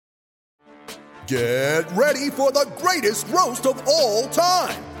Get ready for the greatest roast of all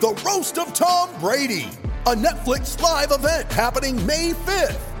time, the Roast of Tom Brady, a Netflix live event happening May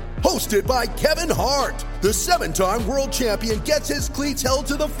 5th. Hosted by Kevin Hart, the 7-time world champion gets his cleats held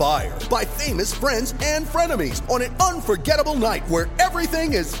to the fire by famous friends and frenemies on an unforgettable night where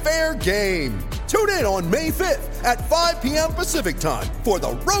everything is fair game. Tune in on May 5th at 5 p.m. Pacific time for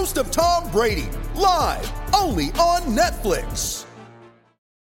the Roast of Tom Brady, live only on Netflix.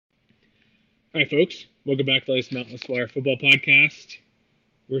 All right, folks. Welcome back to the latest Mountain Wire Football Podcast.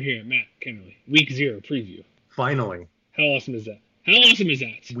 We're here at Matt Kennerly, Week 0 preview. Finally. How awesome is that? How awesome is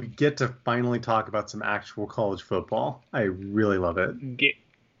that? We get to finally talk about some actual college football. I really love it.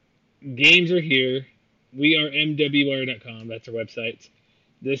 Games are here. We are MWWire.com. That's our website.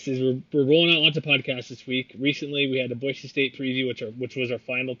 We're rolling out lots of podcasts this week. Recently, we had a Boise State preview, which was our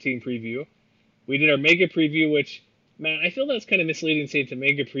final team preview. We did our mega preview, which, man, I feel that's kind of misleading to say it's a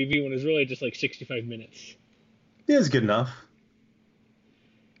mega preview when it's really just like 65 minutes. It is good enough.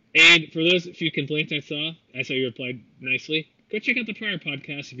 And for those few complaints I saw you replied nicely. Go check out the prior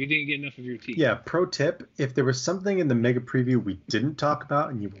podcast if you didn't get enough of your tea. Yeah, pro tip, if there was something in the mega preview we didn't talk about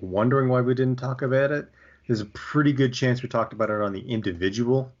and you were wondering why we didn't talk about it, there's a pretty good chance we talked about it on the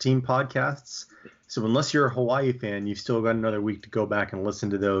individual team podcasts. So unless you're a Hawaii fan, you've still got another week to go back and listen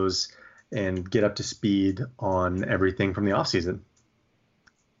to those and get up to speed on everything from the offseason.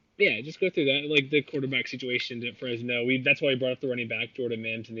 Yeah, just go through that, like the quarterback situation at Fresno. That's why we brought up the running back, Jordan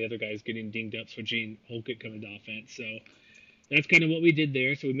Mims, and the other guys getting dinged up, so Gene Holkett coming to offense. So that's kind of what we did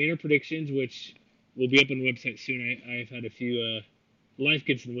there. So we made our predictions, which will be up on the website soon. I've had a few life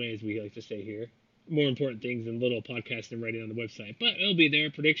gets in the way, as we like to say here. More important things than little podcasts and writing on the website. But it'll be there.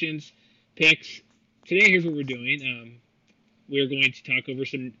 Predictions, picks. Today, here's what we're doing. We're going to talk about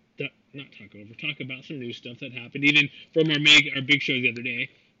some new stuff that happened, even from our big show the other day.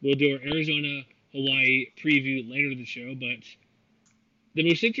 We'll do our Arizona-Hawaii preview later in the show, but the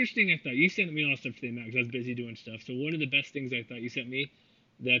most interesting I thought, you sent me all stuff today, Matt, because I was busy doing stuff. So one of the best things I thought you sent me,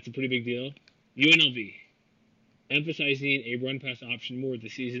 that's a pretty big deal, UNLV, emphasizing a run-pass option more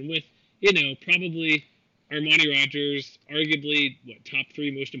this season with, probably Armani Rogers, arguably, top 3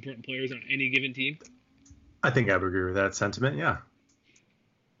 most important players on any given team? I think I would agree with that sentiment, yeah.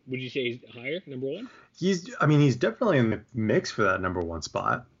 Would you say he's higher, number 1? He's definitely in the mix for that number 1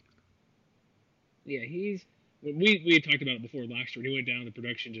 spot. Yeah, we had talked about it before last year. When he went down, the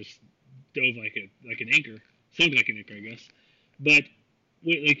production just dove like an anchor. Sounded like an anchor, I guess. But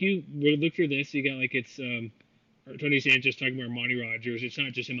you look through this, you got it's Tony Sanchez talking about Armani Rogers. It's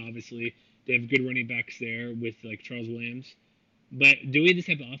not just him, obviously. They have good running backs there with Charles Williams. But doing this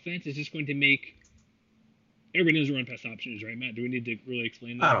type of offense is just going to make everybody knows what run pass option is, right, Matt? Do we need to really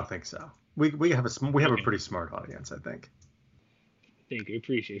explain that? I don't think so. We have a pretty smart audience, I think. Thank you.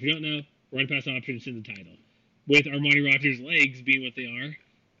 Appreciate it. If you don't know, run pass option is in the title. With Armani Rogers' legs being what they are,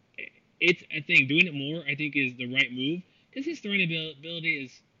 it's a thing. Doing it more, I think, is the right move because his throwing ability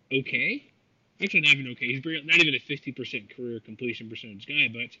is okay. Actually, not even okay. He's not even a 50% career completion percentage guy,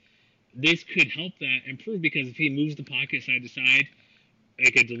 but this could help that improve because if he moves the pocket side to side,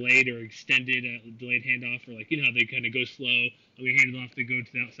 like a delayed or extended delayed handoff, or how they kind of go slow, I'm going to hand it off to go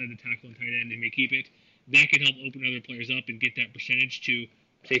to the outside of the tackle and tight end and may keep it. That could help open other players up and get that percentage to,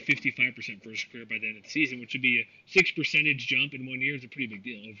 say, 55% for his career by the end of the season, which would be a 6 percentage jump in 1 year is a pretty big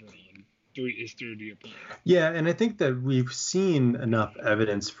deal overall in his third-year play. Yeah, and I think that we've seen enough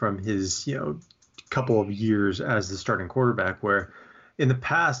evidence from his, couple of years as the starting quarterback where in the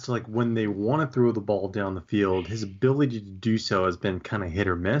past, when they want to throw the ball down the field, his ability to do so has been kind of hit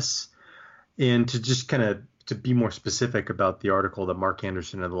or miss. And to just to be more specific about the article that Mark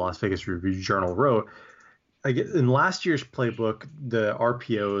Anderson of the Las Vegas Review-Journal wrote, in last year's playbook, the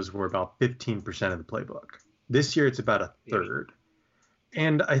RPOs were about 15% of the playbook. This year, it's about a third.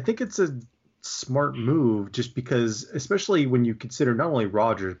 And I think it's a smart move just because, especially when you consider not only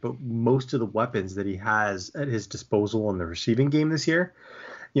Rodgers, but most of the weapons that he has at his disposal in the receiving game this year.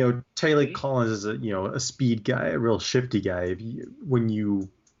 Taylor Collins is a speed guy, a real shifty guy. When you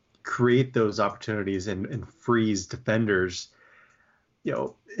create those opportunities and freeze defenders,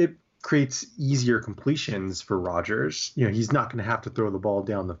 it creates easier completions for Rodgers. He's not going to have to throw the ball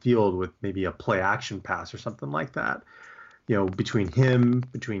down the field with maybe a play action pass or something like that. Between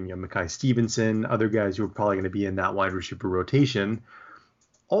Mekhi Stevenson, other guys who are probably going to be in that wide receiver rotation,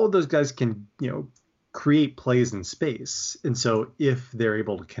 all of those guys can, create plays in space. And so if they're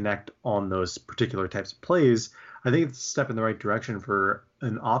able to connect on those particular types of plays, I think it's a step in the right direction for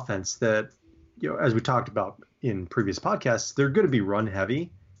an offense that, as we talked about in previous podcasts, they're going to be run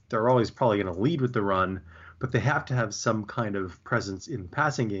heavy. They're always probably going to lead with the run, but they have to have some kind of presence in the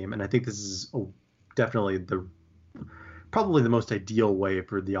passing game. And I think this is definitely probably the most ideal way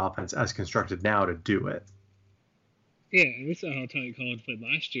for the offense as constructed now to do it. Yeah, and we saw how Tony Collins played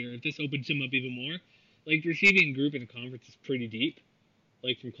last year. If this opens him up even more, like the receiving group in the conference is pretty deep.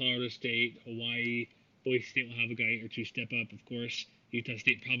 Like from Colorado State, Hawaii, Boise State will have a guy or two step up, of course. Utah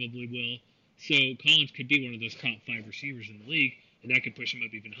State probably will. So Collins could be one of those top 5 receivers in the league, and that could push him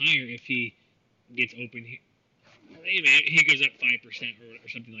up even higher if he gets open. He goes up 5% or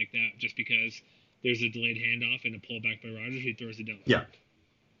something like that, just because there's a delayed handoff and a pullback by Rodgers. He throws it down. Yeah.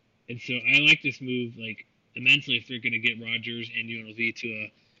 And so I like this move like immensely if they're going to get Rodgers and UNLV to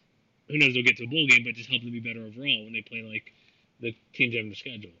a, who knows, they'll get to a bowl game, but just help them be better overall when they play like the teams have on the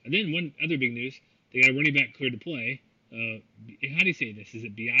schedule. And then one other big news, they got a running back cleared to play. How do you say this? Is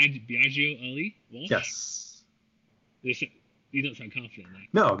it Biagio Ali Walsh? Yes. You don't sound confident in that.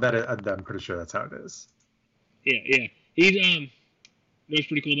 No, I'm pretty sure that's how it is. Yeah. He's what's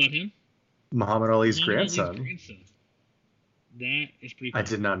pretty cool about him? Muhammad Ali's grandson. That is pretty cool. I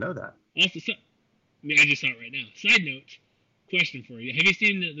did not know that. Also, I just saw it right now. Side note, question for you: have you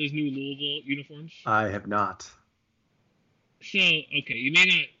seen those new Louisville uniforms? I have not. So, okay, you may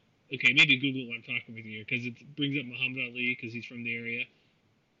not. Okay, maybe Google what I'm talking with you because it brings up Muhammad Ali because he's from the area.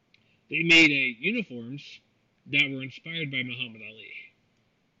 They made uniforms that were inspired by Muhammad Ali.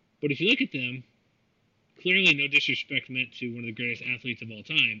 But if you look at them, clearly no disrespect meant to one of the greatest athletes of all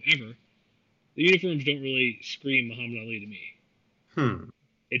time, ever. The uniforms don't really scream Muhammad Ali to me.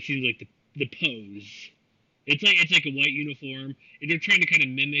 It seems like the pose. It's like a white uniform, and they're trying to kind of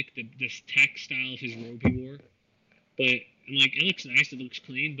mimic this tech style of his robe he wore. But I'm like, it looks nice, it looks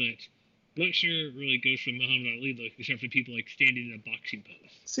clean, but I'm not sure it really goes from Muhammad Ali look, except for people like standing in a boxing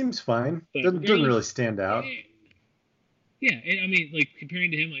pose. Seems fine. But doesn't really stand out. Yeah, I mean, like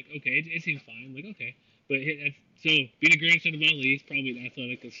comparing to him, like okay, it seems fine. Like okay, but so being a grandson of Ali, he's probably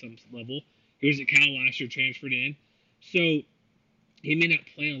athletic at some level. He was at Cal last year, transferred in, so he may not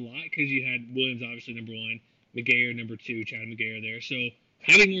play a lot because you had Williams obviously number 1, McGayer number 2, Chad McGayer there. So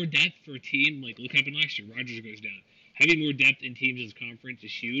having more depth for a team, like look happened last year, Rodgers goes down. Having more depth in teams as a conference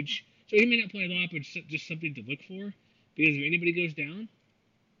is huge. So he may not play a lot, but just something to look for. Because if anybody goes down,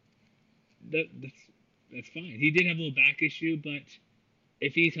 that's fine. He did have a little back issue, but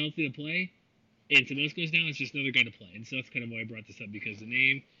if he's healthy to play and someone else goes down, it's just another guy to play. And so that's kind of why I brought this up, because the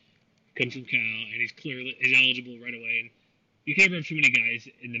name comes from Cal, and he's eligible right away. And you can't have too many guys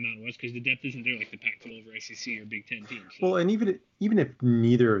in the Mountain West because the depth isn't there like the Pac-12 or SEC or Big Ten teams. So. Well, and even if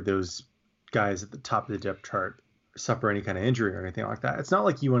neither of those guys at the top of the depth chart suffer any kind of injury or anything like that, it's not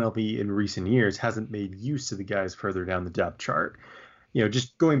like UNLV in recent years hasn't made use of the guys further down the depth chart.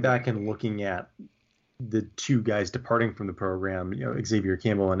 Just going back and looking at the 2 guys departing from the program, Xavier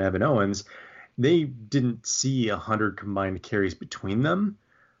Campbell and Evan Owens, they didn't see 100 combined carries between them,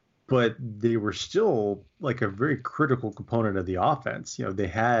 but they were still like a very critical component of the offense. They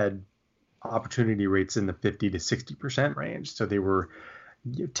had opportunity rates in the 50 to 60% range, so they were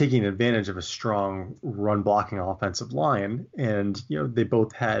taking advantage of a strong run blocking offensive line, and they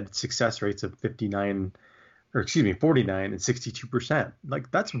both had success rates of 49 and 62%. Like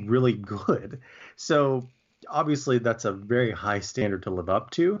that's really good. So obviously that's a very high standard to live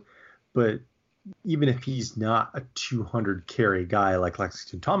up to, but even if he's not a 200 carry guy like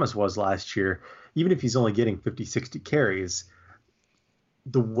Lexington Thomas was last year, even if he's only getting 50, 60 carries,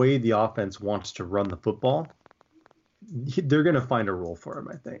 the way the offense wants to run the football, they're going to find a role for him,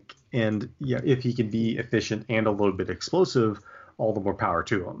 I think. And if he can be efficient and a little bit explosive, all the more power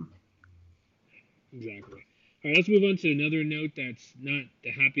to him. Exactly. All right, let's move on to another note that's not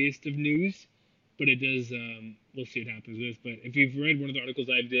the happiest of news, but it does, we'll see what happens with this. But if you've read one of the articles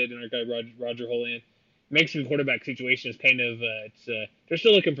I did and our guy Roger Holian, Mexican quarterback situation is kind of, they're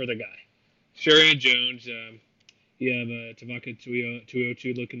still looking for the guy. Sherian Jones, you have Tavaka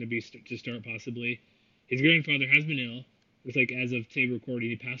Tuiotu looking to start possibly. His grandfather has been ill. Looks like as of today recording,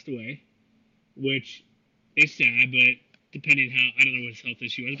 he passed away, which is sad, but depending how, I don't know what his health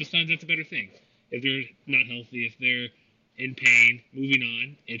issue was, but sometimes that's a better thing. If they're not healthy, if they're in pain, moving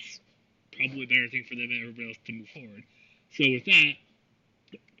on, it's probably a better thing for them and everybody else to move forward. So with that,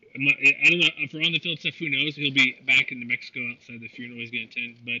 I don't know, for on the field stuff, who knows? He'll be back in New Mexico outside the funeral he's going to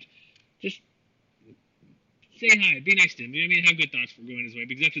attend, but just say hi, be nice to him. Have good thoughts for going his way,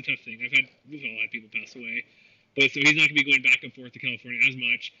 because that's a tough thing. We've all had people pass away, but so he's not going to be going back and forth to California as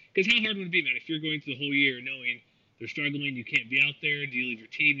much. Because how hard would it be, man, if you're going through the whole year knowing they're struggling, you can't be out there, do you leave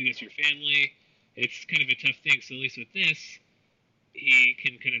your team, do you go to your family? It's kind of a tough thing. So at least with this, he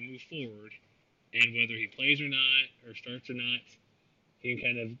can kind of move forward, and whether he plays or not, or starts or not, he can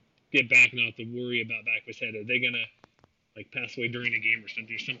kind of get back and not have to worry about back of his head. Are they gonna like pass away during a game or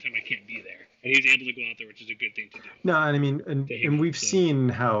something? Or sometime I can't be there, and he was able to go out there, which is a good thing to do. No, and I mean, and we've seen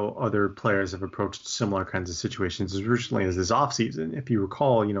how other players have approached similar kinds of situations as recently as this offseason. If you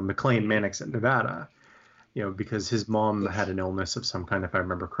recall, McLean Mannix at Nevada, because his mom had an illness of some kind, if I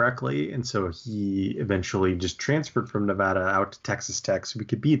remember correctly, and so he eventually just transferred from Nevada out to Texas Tech so we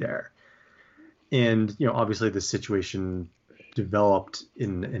could be there. And obviously the situation developed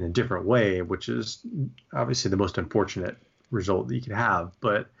in a different way, which is obviously the most unfortunate result that you could have.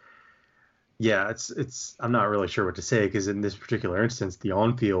 But yeah, it's I'm not really sure what to say, because in this particular instance, the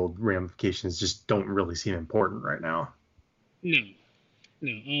on-field ramifications just don't really seem important right now. No,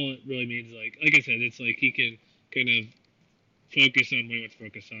 all it really means, like I said, it's like he can kind of focus on what he wants to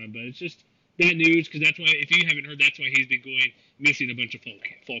focus on. But it's just that news, because that's why, if you haven't heard, that's why he's been missing a bunch of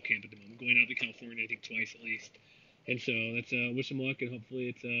fall camp at the moment, going out to California, I think twice at least. And so let's wish him luck, and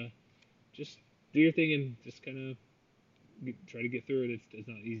hopefully it's just do your thing and just kind of try to get through it. It's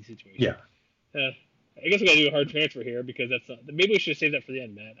not an easy situation. Yeah. I guess we got to do a hard transfer here, because maybe we should save that for the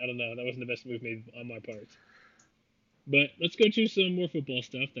end, Matt. I don't know. That wasn't the best move made on my part. But let's go to some more football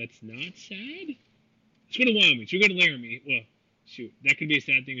stuff that's not sad. Let's go to Wyoming. Should we go to Laramie? Well, shoot, that could be a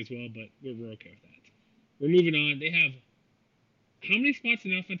sad thing as well, but we're okay with that. We're moving on. They have how many spots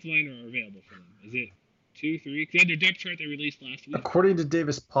in the offensive line are available for them? Is it 2, 3? Because they had their depth chart they released last week. According to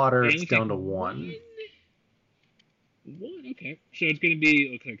Davis Potter, it's down to 1. One, okay. So it's going to be,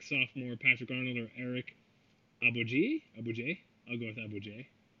 looks like sophomore Patrick Arnold or Eric Abujay. I'll go with Abujay.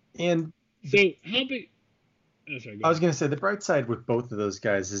 And so how big? Oh, sorry. I was going to say the bright side with both of those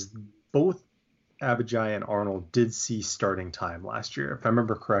guys is both Abujay and Arnold did see starting time last year. If I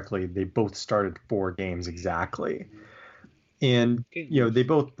remember correctly, they both started 4 games exactly. And, they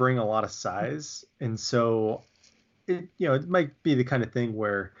both bring a lot of size. And so, it might be the kind of thing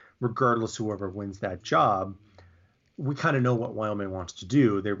where regardless whoever wins that job, we kind of know what Wyoming wants to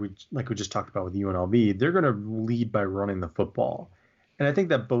do. Like we just talked about with UNLV, they're going to lead by running the football. And I think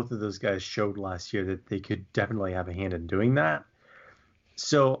that both of those guys showed last year that they could definitely have a hand in doing that.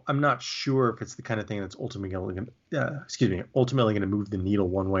 So I'm not sure if it's the kind of thing that's ultimately going to move the needle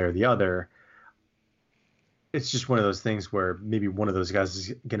one way or the other. It's just one of those things where maybe one of those guys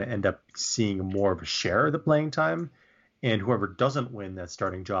is going to end up seeing more of a share of the playing time, and whoever doesn't win that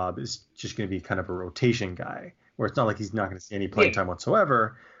starting job is just going to be kind of a rotation guy, where it's not like he's not going to see any playing time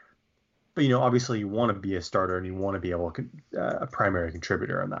whatsoever. But, obviously you want to be a starter and you want to be able to a primary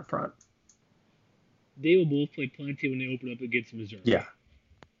contributor on that front. They will both play plenty when they open up against Missouri. Yeah.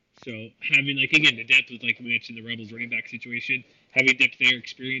 So having, again, the depth with, we mentioned, the Rebels running back situation, having depth there,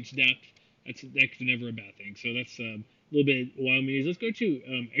 experience depth, that's never a bad thing. So that's a little bit wild news. Let's go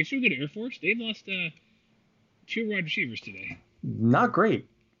to actually we'll go to Air Force. They've lost 2 wide receivers today. Not great.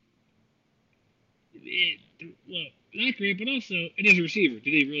 Well, not great, but also it is a receiver.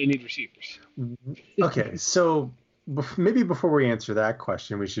 Do they really need receivers? Okay, so maybe before we answer that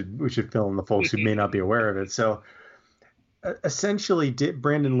question, we should fill in the folks who may not be aware of it. So essentially,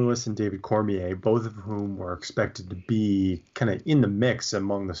 Brandon Lewis and David Cormier, both of whom were expected to be kind of in the mix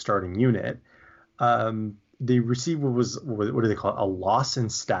among the starting unit, the receiver was, what do they call it, a loss in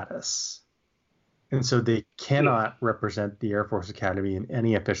status. And so they cannot represent the Air Force Academy in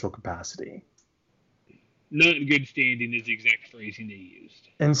any official capacity. Not in good standing is the exact phrasing they used.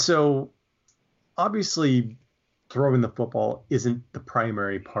 And so obviously throwing the football isn't the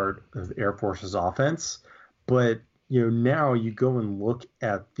primary part of Air Force's offense, but now you go and look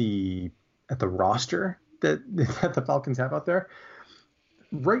at the roster that the Falcons have out there.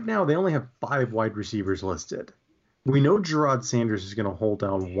 Right now, they only have 5 wide receivers listed. We know Gerard Sanders is going to hold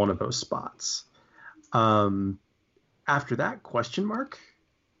down one of those spots. After that, question mark?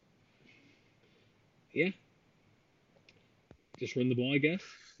 Yeah. Just run the ball, I guess.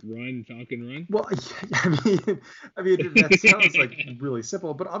 Run, Falcon, run. Well, I mean that sounds like really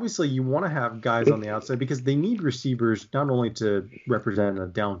simple, but obviously you want to have guys on the outside because they need receivers not only to represent a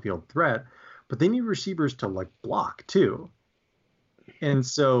downfield threat, but they need receivers to block too. And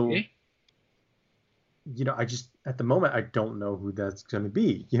so, I just at the moment I don't know who that's going to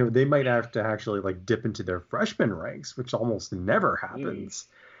be. They might have to actually dip into their freshman ranks, which almost never happens.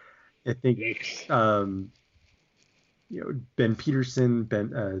 I think. Ben Peterson,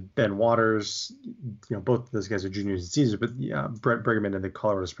 Ben Waters, both of those guys are juniors and seniors, but Brent Brigham and the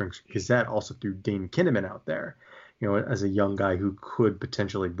Colorado Springs Gazette also threw Dane Kinnaman out there, as a young guy who could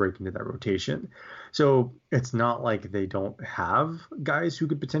potentially break into that rotation. So it's not like they don't have guys who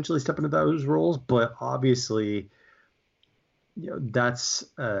could potentially step into those roles, but obviously, that's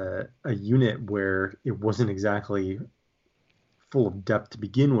a unit where it wasn't exactly full of depth to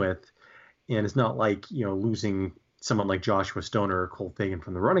begin with. And it's not like, losing someone like Joshua Stoner or Cole Fagan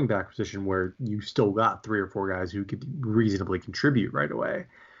from the running back position where you still got 3 or 4 guys who could reasonably contribute right away.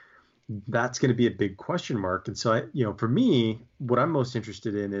 That's going to be a big question mark. And so, for me, what I'm most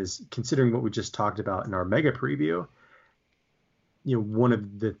interested in is considering what we just talked about in our mega preview. One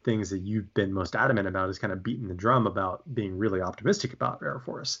of the things that you've been most adamant about is kind of beating the drum about being really optimistic about Air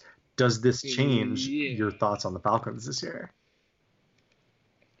Force. Does this change your thoughts on the Falcons this year?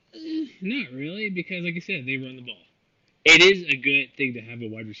 Not really, because like I said, they run the ball. It is a good thing to have a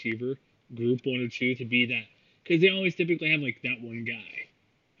wide receiver group 1 or 2 to be that, because they always typically have like that one guy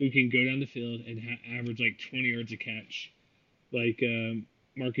who can go down the field and average like 20 yards a catch, like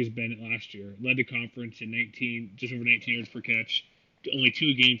Marcus Bennett last year led the conference in just over 19 yards per catch, only 2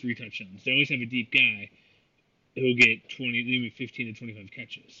 a game, 3 touchdowns. They always have a deep guy who'll get 20, maybe 15 to 25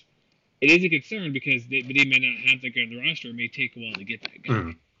 catches. It is a concern because they may not have that guy on the roster. It may take a while to get that guy.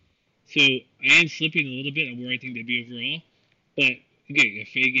 Mm-hmm. So I am slipping a little bit on where I think they'd be overall. But again, if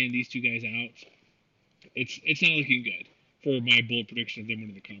Fagan, these 2 guys out, it's not looking good for my bold prediction of them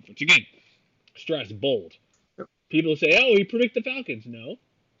winning the conference. Again, stress, bold. Yep. People say, oh, he predicted the Falcons. No.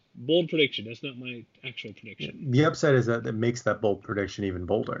 Bold prediction. That's not my actual prediction. The upside is that it makes that bold prediction even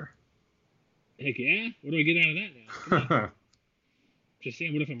bolder. Heck yeah. What do I get out of that now? Just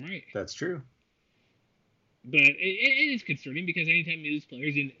saying, what if I'm right? That's true. But it is concerning because anytime you lose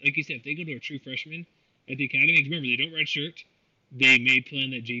players, and like you said, if they go to a true freshman at the academy, remember, they don't redshirt. They may play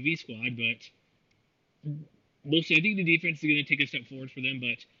on that JV squad, but we'll see. I think the defense is going to take a step forward for them,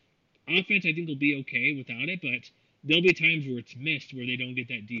 but offense, I think, will be okay without it, but there'll be times where it's missed, where they don't get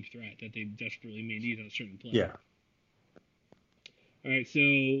that deep threat that they desperately may need on a certain play. Yeah. All right, so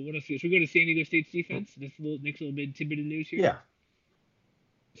what else? Should we go to San Diego State's defense? That's the next little bit tidbit of news here. Yeah.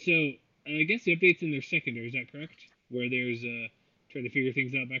 So I guess the update's in their secondary. Is that correct? Where there's trying to figure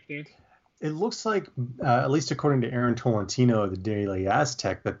things out back there. It looks like, at least according to Aaron Tolentino of the Daily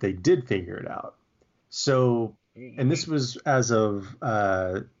Aztec, that they did figure it out. So, and this was as of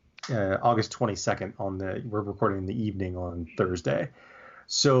August 22nd. We're recording in the evening on Thursday.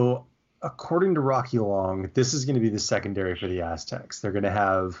 So, according to Rocky Long, this is going to be the secondary for the Aztecs. They're going to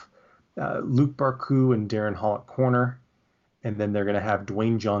have Luke Barku and Darren Hall at corner. And then they're going to have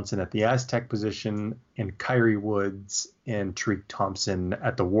Dwayne Johnson at the Aztec position and Kyrie Woods and Tariq Thompson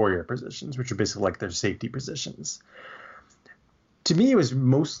at the Warrior positions, which are basically like their safety positions. To me, it was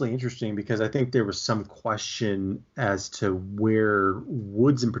mostly interesting because I think there was some question as to where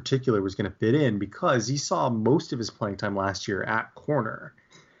Woods in particular was going to fit in because he saw most of his playing time last year at corner.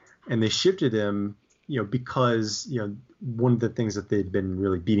 And they shifted him, because, one of the things that they'd been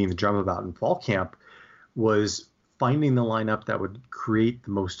really beating the drum about in fall camp was finding the lineup that would create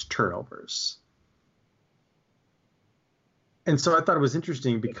the most turnovers. And so I thought it was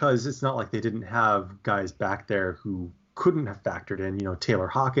interesting because it's not like they didn't have guys back there who couldn't have factored in. Taylor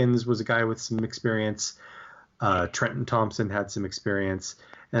Hawkins was a guy with some experience. Trenton Thompson had some experience.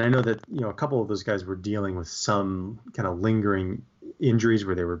 And I know that, a couple of those guys were dealing with some kind of lingering injuries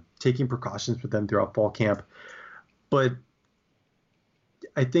where they were taking precautions with them throughout fall camp. But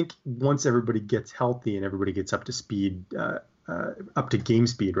I think once everybody gets healthy and everybody gets up to speed, up to game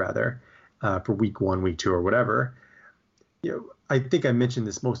speed rather, for week 1, week 2, or whatever, I think I mentioned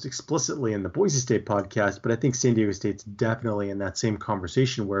this most explicitly in the Boise State podcast, but I think San Diego State's definitely in that same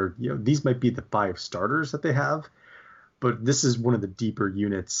conversation where, these might be the 5 starters that they have, but this is one of the deeper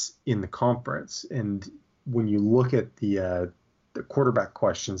units in the conference. And when you look at the quarterback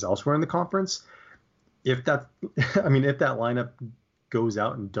questions elsewhere in the conference, if that lineup goes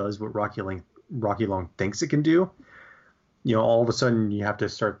out and does what Rocky Long thinks it can do, all of a sudden you have to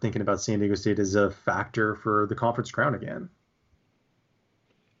start thinking about San Diego State as a factor for the conference crown again.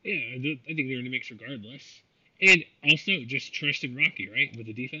 Yeah, I think they're in the mix regardless. And also just trust in Rocky, right, with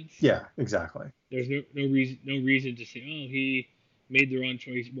the defense. Yeah, exactly. There's no reason to say, oh, he made the wrong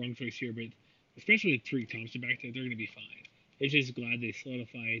choice here, but especially with Tariq Thompson back there, they're going to be fine. It's just glad they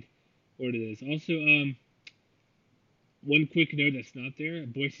solidified what it is. Also, one quick note that's not there,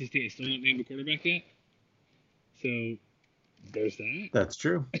 Boise State is still not named a quarterback yet. So, there's that. That's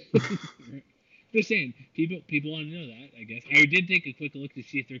true. Just saying, people want to know that, I guess. I did take a quick look to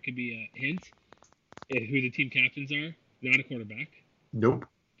see if there could be a hint at who the team captains are. Not a quarterback. Nope.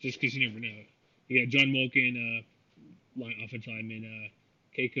 Just because you never know. You got John Mulkin, offensive lineman,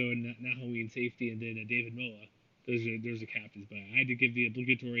 Keiko and Nahoe in safety, and then David Moa. Those are the captains. But I had to give the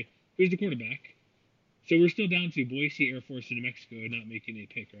obligatory, who's the quarterback? So we're still down to Boise, Air Force, and New Mexico not making a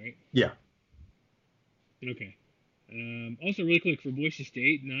pick, right? Yeah. Okay. Also, really quick, for Boise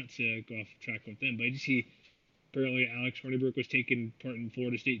State, not to go off track with them, but I just see apparently Alex Hornibrook was taking part in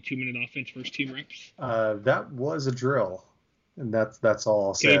Florida State 2-minute offense first team reps. That was a drill, and that's all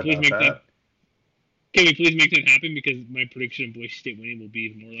I'll say Can we please about make that. Can we please make that happen? Because my prediction of Boise State winning will be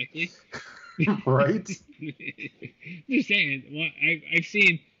even more likely. Right? Just saying. Well, I've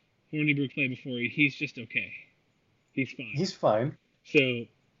seen Hornibrook play before. He's just okay. He's fine. He's fine. So,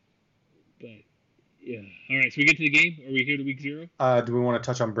 but yeah. All right. So we get to the game. Are we here to week 0? Do we want to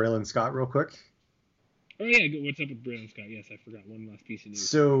touch on Braylon Scott real quick? Oh yeah. What's up with Braylon Scott? Yes, I forgot one last piece of news.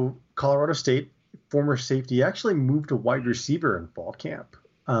 So Colorado State former safety actually moved to wide receiver in fall camp,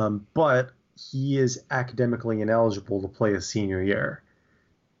 but he is academically ineligible to play a senior year.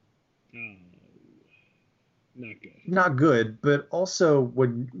 Oh, not good. Not good, but also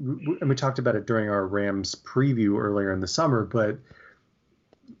and we talked about it during our Rams preview earlier in the summer, but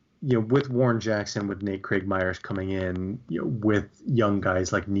with Warren Jackson, with Nate Craig Myers coming in, with young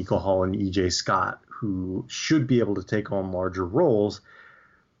guys like Nico Hall and EJ Scott, who should be able to take on larger roles,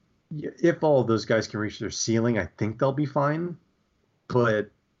 if all of those guys can reach their ceiling, I think they'll be fine.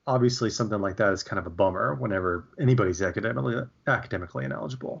 But obviously something like that is kind of a bummer whenever anybody's academically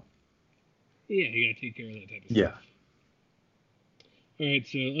ineligible. Yeah, you got to take care of that type of stuff. Yeah. All right,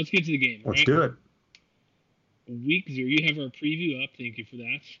 so let's get to the game. Let's do it. Week 0, you have our preview up. Thank you for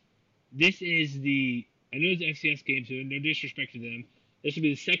that. This is I know it's the FCS game, so no disrespect to them. This will be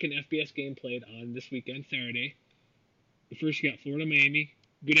the second FBS game played on this weekend, Saturday. The first, you got Florida-Miami.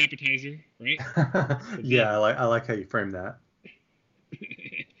 Good appetizer, right? Yeah, I like how you frame that.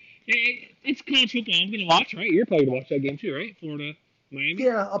 It's college football. I'm going to watch, right? You're probably going to watch that game too, right? Florida-Miami?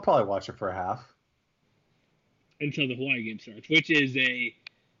 Yeah, I'll probably watch it for a half. Until the Hawaii game starts, which is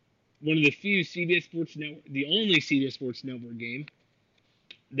one of the few CBS Sports Network, the only CBS Sports Network game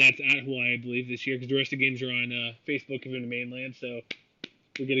that's at Hawaii, I believe, this year, because the rest of the games are on Facebook and in the mainland, so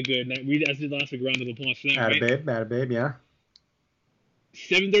we get a good night. We, as did last week, round of applause for that, right? Babe, yeah.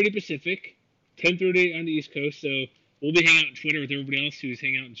 7:30 Pacific, 10:30 on the East Coast, so we'll be hanging out on Twitter with everybody else who's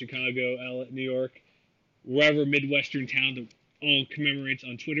hanging out in Chicago, LA, New York, wherever Midwestern town that all commemorates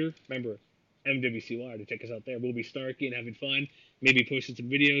on Twitter. Remember, MWCY to check us out there. We'll be snarky and having fun, maybe posting some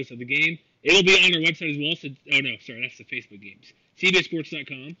videos of the game. It'll be on our website as well. So, that's the Facebook games.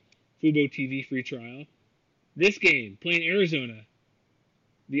 CBSSports.com, Fubo TV free trial. This game, playing Arizona,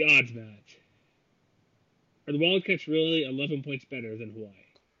 the odds, Matt. Are the Wildcats really 11 points better than Hawaii?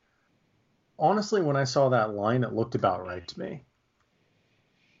 Honestly, when I saw that line, it looked about right to me.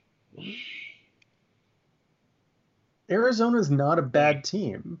 Why? Arizona's not a bad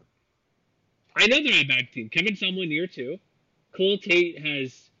team. I know they're not a bad team. Kevin Sumlin, year 2. Cole Tate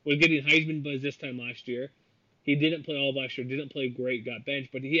was getting Heisman buzz this time last year. He didn't play all of last year, didn't play great, got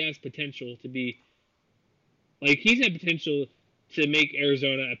benched, but he has potential to be he's had potential to make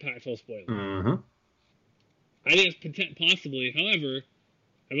Arizona a Pac-12 spoiler. Mm-hmm. I think it's possibly. However,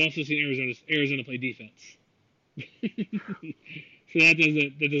 I've also seen Arizona play defense, so that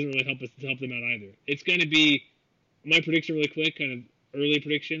doesn't really help them out either. It's going to be my prediction really quick, kind of early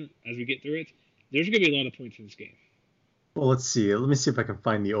prediction as we get through it. There's going to be a lot of points in this game. Well, let's see. Let me see if I can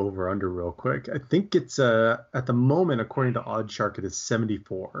find the over-under real quick. I think it's, at the moment, according to OddsShark, it is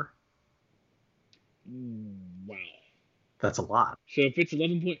 74. Wow. That's a lot. So if it's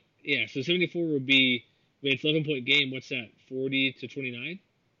 11 point... Yeah, so 74 would be... it's 11-point game. What's that? 40 to 29?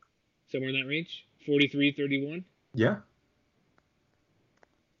 Somewhere in that range? 43-31? Yeah.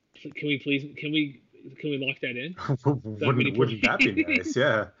 Can we lock that in? Wouldn't that be nice?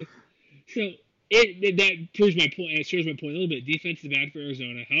 Yeah. So that proves my point. It shows my point a little bit. Defense is bad for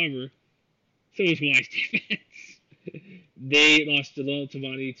Arizona. However, so is Hawaii's defense. They lost Jalil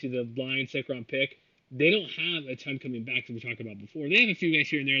Tavani to the Lions second-round pick. They don't have a ton coming back, as we talked about before. They have a few guys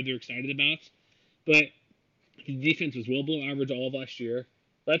here and there they're excited about, but the defense was well below average all of last year.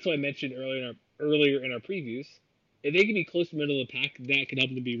 That's what I mentioned earlier in our previews. If they can be close to the middle of the pack, that could help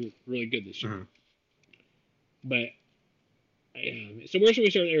them to be really good this year. Mm-hmm. But so where should we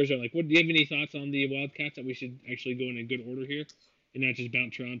start with Arizona? Do you have any thoughts on the Wildcats that we should actually go in a good order here and not just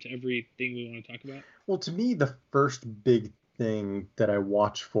bounce around to everything we want to talk about? Well, to me, the first big thing that I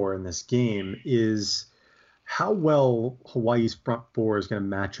watch for in this game is how well Hawaii's front four is going to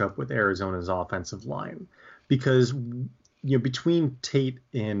match up with Arizona's offensive line. Because, between Tate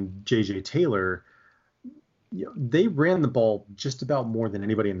and J.J. Taylor, they ran the ball just about more than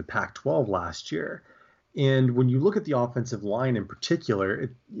anybody in the Pac-12 last year. And when you look at the offensive line in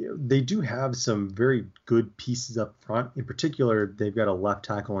particular, they do have some very good pieces up front. In particular, they've got a left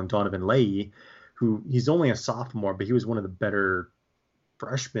tackle in Donovan Leahy, who he's only a sophomore, but he was one of the better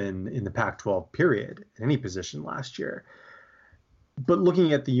freshmen in the Pac-12 period at any position last year. But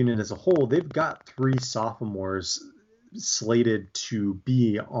looking at the unit as a whole, they've got 3 sophomores slated to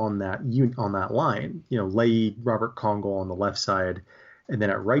be on that line. Leahy, Robert Congo on the left side, and then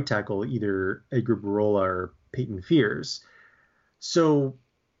at right tackle, either Edgar Barola or Peyton Fears. So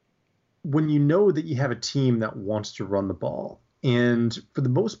when you know that you have a team that wants to run the ball, and for the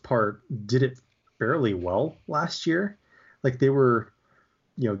most part did it fairly well last year, like they were,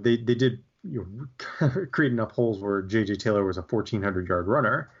 they did create enough holes where J.J. Taylor was a 1,400-yard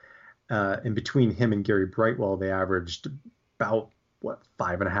runner. And between him and Gary Brightwell, they averaged about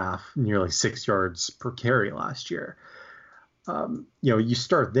 5.5, nearly 6 yards per carry last year. You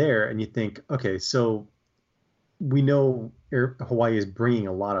start there and you think, okay, so we know Hawaii is bringing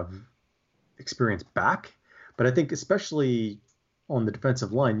a lot of experience back, but I think especially on the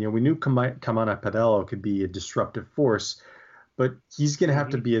defensive line, we knew Kamana Padelo could be a disruptive force, but he's going to have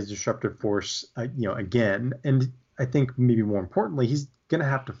to be a disruptive force, again. And I think maybe more importantly, he's going to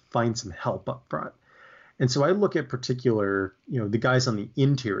have to find some help up front. And so I look at particular, the guys on the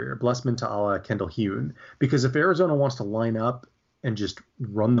interior, Blessman Ta'ala, Kendall Hune, because if Arizona wants to line up and just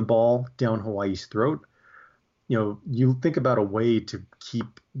run the ball down Hawaii's throat, you think about a way to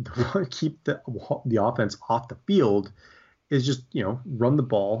keep the offense off the field is just, run the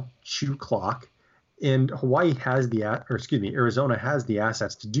ball, chew clock. And Arizona has the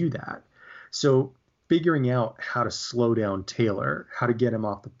assets to do that. So figuring out how to slow down Taylor, how to get him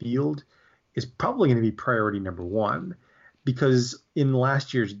off the field is probably going to be priority number one, because in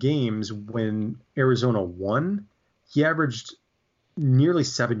last year's games when Arizona won, he averaged nearly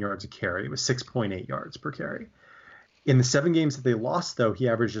 7 yards a carry. It was 6.8 yards per carry. In the 7 games that they lost, though, he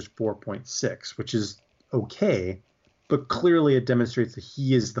averaged just 4.6, which is okay. But clearly it demonstrates that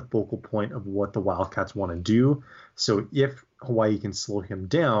he is the focal point of what the Wildcats want to do. So if Hawaii can slow him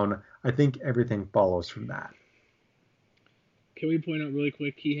down, I think everything follows from that. Can we point out really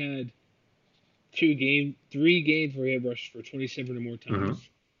quick, he had 3 games where he had rushed for 27 or more times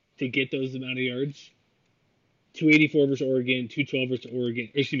to get those amount of yards. 284 versus Oregon, 212 versus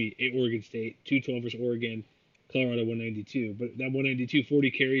Oregon State, 212 versus Oregon, Colorado 192. But that 192,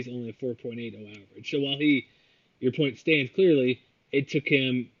 40 carries, only a 4.80 average. So while your point stands clearly, it took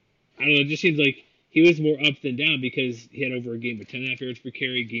him, I don't know, it just seems like he was more up than down because he had over a game of 10.5 yards per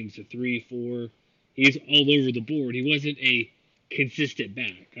carry, games of 3, 4. He was all over the board. He wasn't a consistent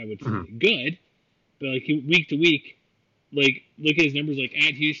back, I would say. Good, but week to week, look at his numbers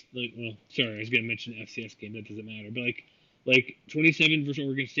at Houston. I was going to mention the FCS game. That doesn't matter. But 27 versus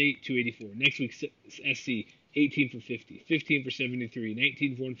Oregon State, 284. Next week, SC, 18 for 50, 15 for 73,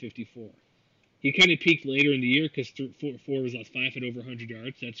 19 for 154. He kind of peaked later in the year because 4 of his last 5 had over 100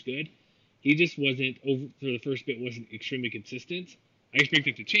 yards. That's good. He just wasn't, for the first bit, wasn't extremely consistent. I expect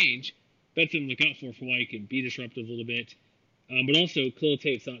it to change. That's something to look out for Hawaii can be disruptive a little bit. But also, Khalil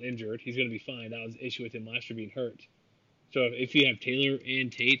Tate's not injured. He's going to be fine. That was the issue with him last year being hurt. So if you have Taylor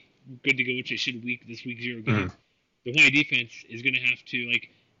and Tate good to go, which they should this week 0 game, the Hawaii defense is going to have to,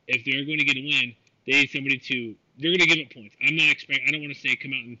 if they're going to get a win, they need somebody they're going to give up points. I don't want to say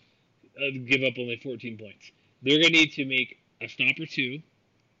come out and give up only 14 points. They're going to need to make a stop or 2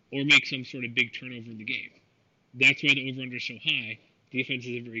 or make some sort of big turnover in the game. That's why the over-under is so high. Defense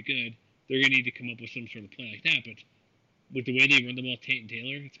isn't very good. They're going to need to come up with some sort of play like that. But with the way they run the ball, Tate and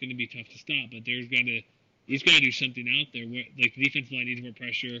Taylor, it's going to be tough to stop. But he's got to do something out there. Where, the defensive line needs more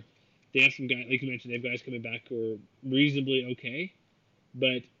pressure. They have some guys, like you mentioned, they have guys coming back who are reasonably okay.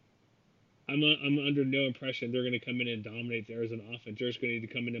 But I'm under no impression they're going to come in and dominate the Arizona offense. They're just going to need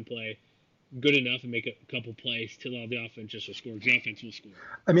to come in and play good enough and make a couple plays to allow the offense just to score. The offense will score.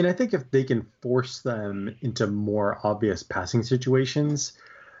 I mean, I think if they can force them into more obvious passing situations,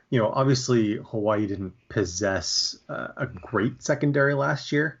 obviously Hawaii didn't possess a great secondary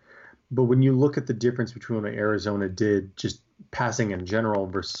last year, but when you look at the difference between what Arizona did just passing in general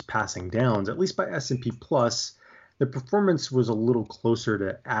versus passing downs, at least by S&P Plus, the performance was a little closer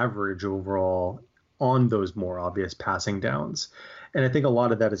to average overall on those more obvious passing downs. And I think a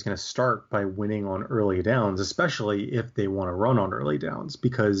lot of that is going to start by winning on early downs, especially if they want to run on early downs,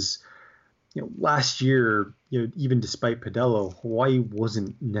 because last year, even despite Padelo, Hawaii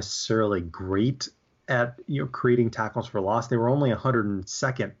wasn't necessarily great at creating tackles for loss. They were only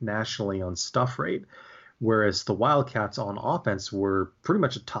 102nd nationally on stuff rate, whereas the Wildcats on offense were pretty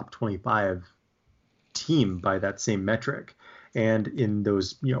much a top 25 team by that same metric. And in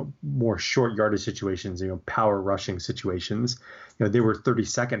those, more short yardage situations, power rushing situations, they were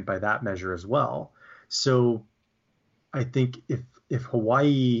 32nd by that measure as well. So I think if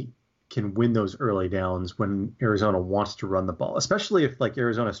Hawaii can win those early downs when Arizona wants to run the ball, especially if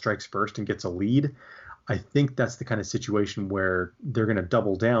Arizona strikes first and gets a lead, I think that's the kind of situation where they're going to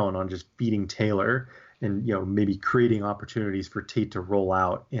double down on just feeding Taylor and, maybe creating opportunities for Tate to roll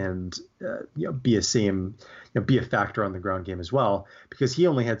out and, be a factor on the ground game as well, because he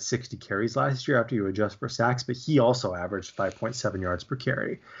only had 60 carries last year after you adjust for sacks, but he also averaged 5.7 yards per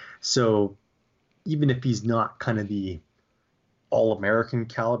carry. So even if he's not kind of the all-American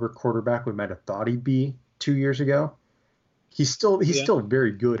caliber quarterback we might have thought he'd be 2 years ago, he's still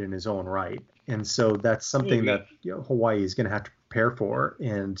very good in his own right. And so that's something that Hawaii is going to have to prepare for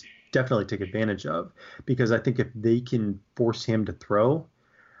and definitely take advantage of, because I think if they can force him to throw,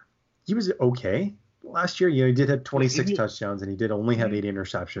 he was okay last year. He did have 26 touchdowns and he did only have 8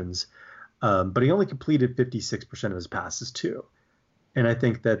 interceptions, but he only completed 56% of his passes too. And I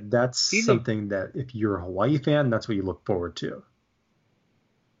think that's something that if you're a Hawaii fan, that's what you look forward to.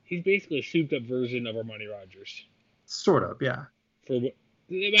 He's basically a souped-up version of Armani Rogers. Sort of, yeah. When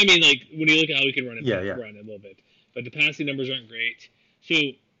you look at how he can run it a little bit. But the passing numbers aren't great. So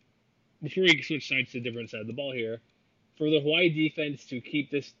before we switch sides to the different side of the ball here, for the Hawaii defense to keep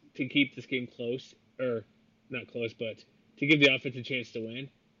this game close, or not close, but to give the offense a chance to win,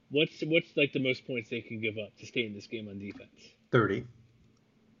 what's like the most points they can give up to stay in this game on defense? 30.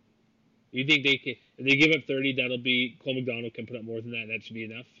 You think they can? If they give up 30, that'll be Cole McDonald can put up more than that. That should be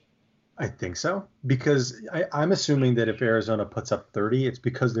enough. I think so, because I'm assuming that if Arizona puts up 30, it's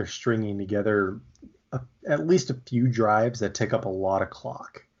because they're stringing together at least a few drives that take up a lot of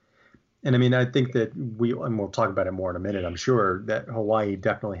clock. And I mean, I think that and we'll talk about it more in a minute, I'm sure, that Hawaii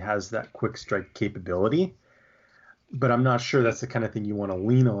definitely has that quick strike capability. But I'm not sure that's the kind of thing you want to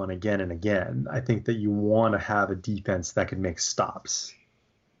lean on again and again. I think that you want to have a defense that can make stops.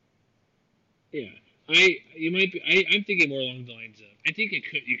 Yeah. I'm thinking more along the lines of, I think you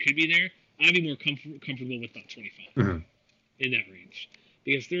could be there. I'd be more comfortable with about 25 in that range,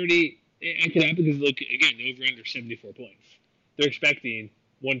 because 30 it could happen, because look again, the over under 74 points. They're expecting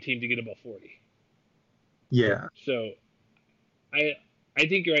one team to get above 40. Yeah. So I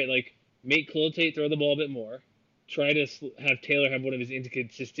think you're right. Like, make Khalil Tate throw the ball a bit more. Try to have Taylor have one of his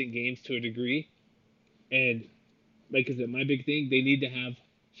inconsistent games to a degree. And like I said, my big thing, they need to have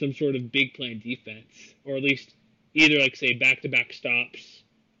some sort of big plan defense, or at least either say back-to-back stops,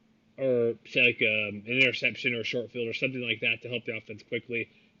 or say like an interception or a short field or something like that to help the offense quickly,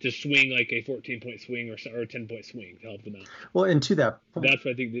 to swing like a 14-point swing or a 10-point swing to help them out. Well, and to that point, that's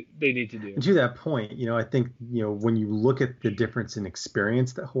what I think they need to do. And to that point, I think, when you look at the difference in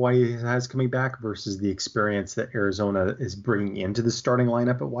experience that Hawaii has coming back versus the experience that Arizona is bringing into the starting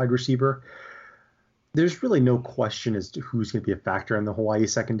lineup at wide receiver, there's really no question as to who's going to be a factor in the Hawaii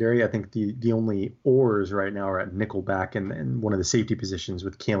secondary. I think the only oars right now are at nickelback and one of the safety positions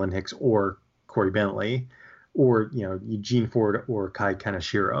with Kalen Hicks or Corey Bentley, or Eugene Ford or Kai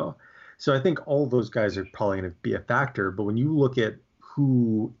Kaneshiro. So I think all of those guys are probably going to be a factor. But when you look at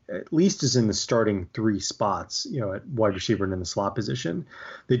who at least is in the starting 3 spots, at wide receiver and in the slot position,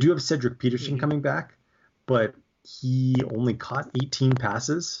 they do have Cedric Peterson coming back, but he only caught 18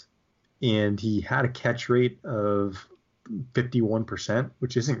 passes. And he had a catch rate of 51%,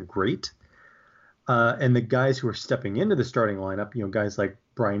 which isn't great. And the guys who are stepping into the starting lineup, guys like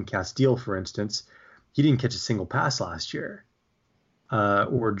Brian Castile, for instance, he didn't catch a single pass last year.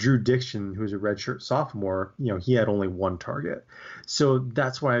 Or Drew Dixon, who's a redshirt sophomore, he had only 1 target. So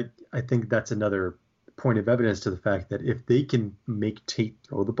that's why I think that's another point of evidence to the fact that if they can make Tate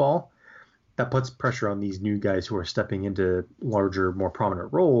throw the ball, that puts pressure on these new guys who are stepping into larger, more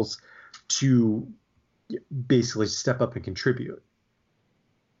prominent roles to basically step up and contribute.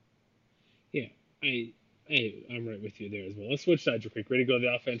 Yeah, I'm right with you there as well. Let's switch sides real quick. Ready to go to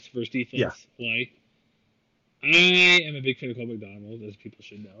the offense versus defense? Yeah. Hawaii. I am a big fan of Cole McDonald, as people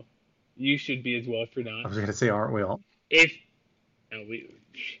should know. You should be as well if you're not. I was going to say, aren't we all? If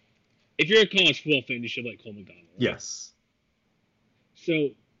you're a college football fan, you should like Cole McDonald. Right? Yes. So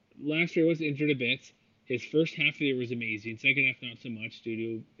last year was injured a bit. His first half of the year was amazing. Second half, not so much due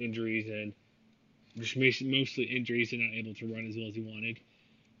to injuries and just mostly injuries and not able to run as well as he wanted.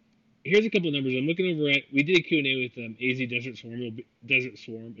 Here's a couple of numbers. I'm looking over at, we did a Q&A with AZ Desert Swarm.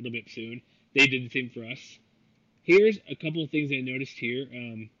 It'll be up soon. They did the same for us. Here's a couple of things I noticed here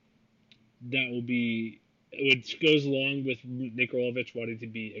which goes along with Nick Rolovich wanting to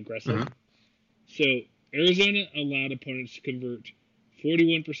be aggressive. Mm-hmm. So Arizona allowed opponents to convert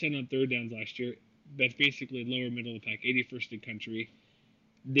 41% on third downs last year. That's basically lower middle of the pack, 81st in the country.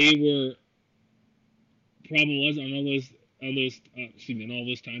 Problem was on all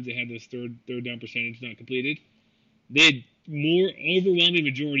those times they had those third down percentage not completed. They had more overwhelming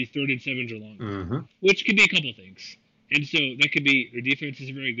majority 3rd and 7s or longer, which could be a couple of things. And so that could be their defense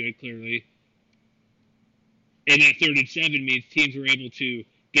is very good, clearly. And that 3rd and 7 means teams were able to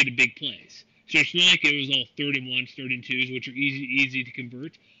get a big plays. So it's not like it was all 3rd and 1s, 3rd and 2s, which are easy to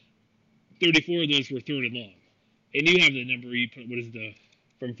convert. 34 of those were 3rd and long. And you have the number you put, what is the,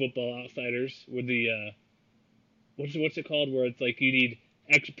 from Football Outsiders, with the, what's it called, where it's like you need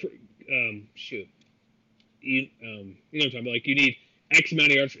X, you know what I'm talking about, like you need X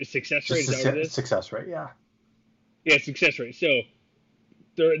amount of yards for success rate, is that what it is? Success rate, yeah. Yeah, success rate. So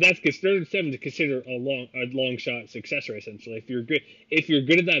that's because 3rd and 7 is considered a long shot success rate, essentially. If you're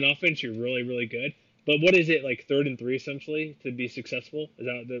good at that offense, you're really, really good. But what is it, like 3rd and 3 essentially to be successful? Is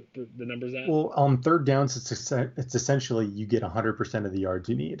that the numbers at? Well, on 3rd downs, it's essentially you get 100% of the yards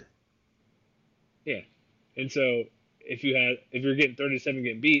you need. Yeah, and so if you're getting 3rd and 7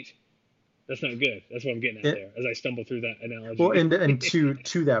 getting beat, that's not good. That's what I'm getting at there as I stumble through that analogy. Well, and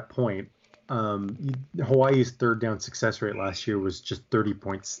to that point, Hawaii's 3rd down success rate last year was just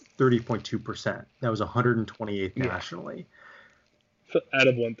 30.2%. That was 128th nationally. Out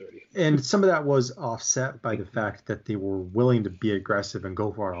of 130. And some of that was offset by the fact that they were willing to be aggressive and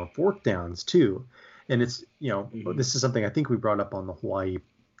go for it on 4th downs too. And it's, this is something I think we brought up on the Hawaii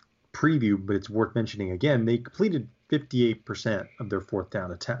preview, but it's worth mentioning again. They completed 58% of their 4th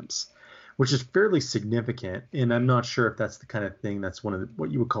down attempts, which is fairly significant. And I'm not sure if that's the kind of thing that's one of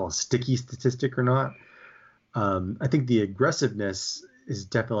what you would call a sticky statistic or not. I think the aggressiveness is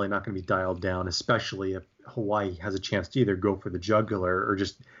definitely not going to be dialed down, especially if Hawaii has a chance to either go for the jugular or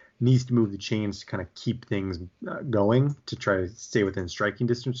just needs to move the chains to kind of keep things going to try to stay within striking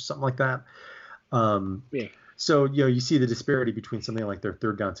distance or something like that. So, you see the disparity between something like their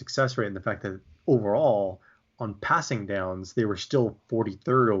 3rd down success rate and the fact that overall on passing downs, they were still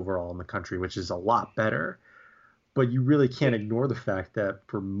 43rd overall in the country, which is a lot better. But you really can't ignore the fact that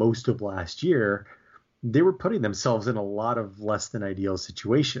for most of last year, they were putting themselves in a lot of less than ideal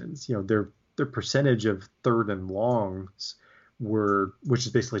situations. Their percentage of 3rd and longs which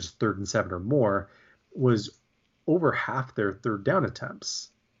is basically just 3rd and 7 or more, was over half their 3rd down attempts.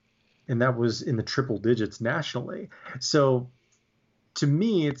 And that was in the triple digits nationally. So to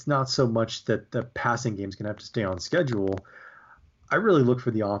me, it's not so much that the passing game's going to have to stay on schedule. I really look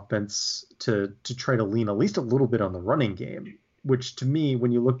for the offense to try to lean at least a little bit on the running game, which to me,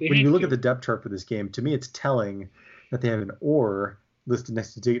 when you look at the depth chart for this game, to me it's telling that they have an or listed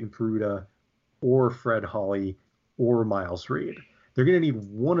next to Dayton Peruta or Fred Hawley or Miles Reed. They're going to need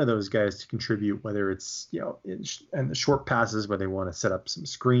one of those guys to contribute, whether it's in the short passes where they want to set up some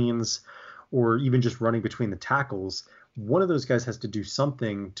screens or even just running between the tackles. One of those guys has to do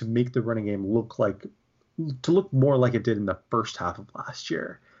something to make the running game look more like it did in the first half of last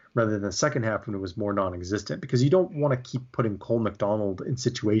year, rather than the second half when it was more non-existent, because you don't want to keep putting Cole McDonald in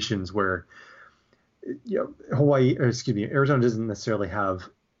situations where Arizona doesn't necessarily have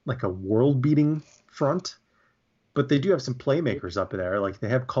like a world-beating front, but they do have some playmakers up there. Like they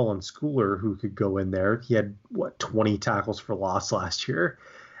have Colin Schooler who could go in there. He had 20 tackles for loss last year.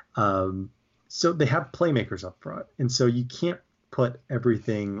 So they have playmakers up front. And so you can't put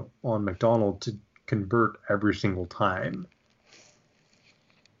everything on McDonald to convert every single time.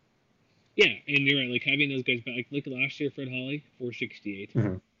 Yeah, and you're right. Like having those guys back. Look at last year, Fred Hawley, 468.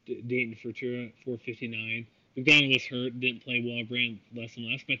 Mm-hmm. Dayton Futura, 459. McDonald was hurt, didn't play well, ran less and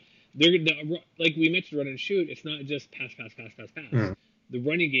less. But like we mentioned, run and shoot. It's not just pass. Mm-hmm. The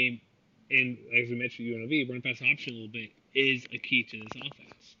running game, and as we mentioned, UNLV, run pass option a little bit, is a key to this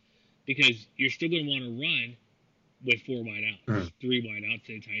offense, because you're still going to want to run with 4 wide outs, mm-hmm. 3 wide outs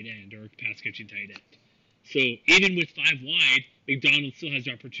at a tight end or a pass catching tight end. So even with 5 wide, McDonald still has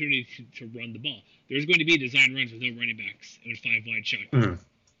the opportunity to run the ball. There's going to be design runs with no running backs and 5 wide shotgun, mm-hmm.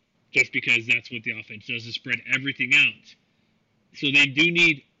 just because that's what the offense does, is spread everything out. So they do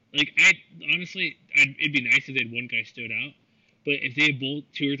need, it'd be nice if they had one guy stood out, but if they have both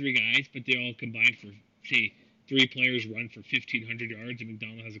 2 or 3 guys, but they all combined for, say, 3 players run for 1,500 yards and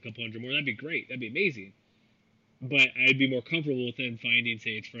McDonald has a couple hundred more, that'd be great. That'd be amazing. But I'd be more comfortable with them finding,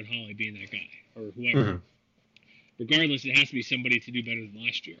 say, it's Fred Hawley being that guy or whoever. Mm-hmm. Regardless, it has to be somebody to do better than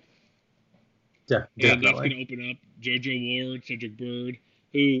last year. Yeah, and that's going to open up JoJo Ward, Cedric Byrd,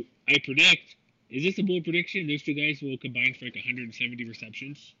 who I predict, is this a bold prediction? Those 2 guys will combine for 170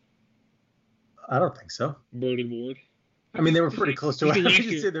 receptions. I don't think so. Byrd and Ward. I mean, they were pretty close to. I think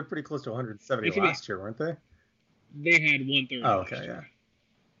you said they're pretty close to 170 last year, weren't they? They had 130. Oh, okay, yeah.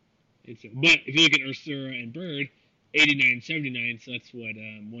 But if you look at Ursura and Byrd, 89, 79, so that's what,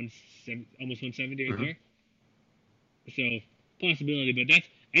 almost 170 right mm-hmm. there. So possibility, but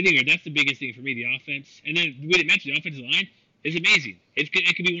I think that's the biggest thing for me. The offense, and then we didn't mention the offensive line is amazing. It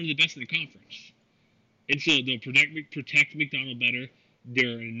could be one of the best in the conference, and so they'll protect McDonald better.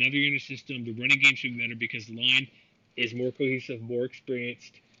 They're in another unit system. The running game should be better because the line is more cohesive, more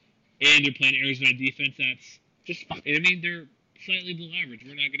experienced, and they're playing Arizona defense that's just, I mean, they're slightly below average.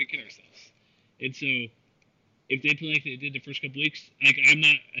 We're not going to kid ourselves. And so if they play like they did the first couple weeks, like, I'm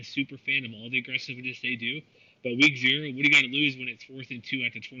not a super fan of all the aggressiveness they do, but week 0, what do you got to lose when it's 4th and 2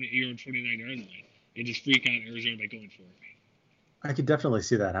 at the 29-yard line and just freak out Arizona by going for it? I could definitely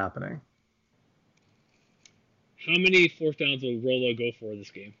see that happening. How many 4th downs will Rolo go for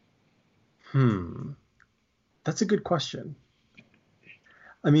this game? That's a good question.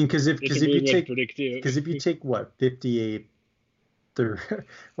 I mean, because if you take what 58,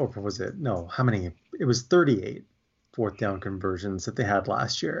 what was it? No, how many? It was 38 4th down conversions that they had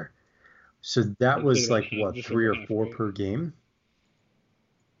last year. So that was like what, 3 or 4 per game?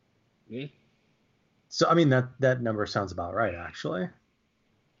 Yeah. So I mean that number sounds about right, actually.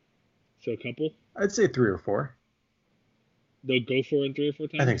 So a couple? I'd say 3 or 4. They'll go for it 3 or 4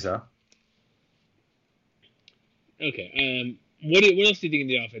 times? I think so. Okay. What else do you think in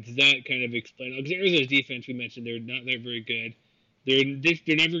the offense? Does that kind of explain? Because Arizona's defense, we mentioned, they're not very good.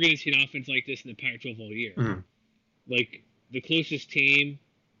 They're never going to see an offense like this in the Pac-12 all year. Mm-hmm. Like, the closest team,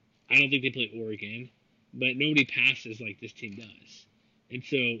 I don't think they play Oregon, but nobody passes like this team does. And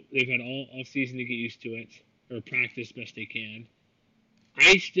so they've had all offseason to get used to it, or practice best they can.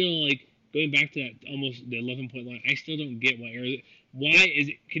 I still, like, going back to that almost the 11-point line, I still don't get why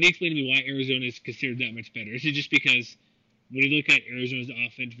can you explain to me why Arizona is considered that much better? Is it just because when you look at Arizona's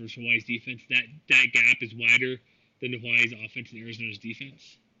offense versus Hawaii's defense, that gap is wider than Hawaii's offense and Arizona's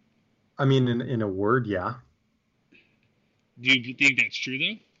defense? I mean, in a word, yeah. Do you think that's true,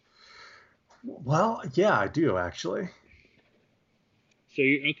 though? Well, yeah, I do, actually. So,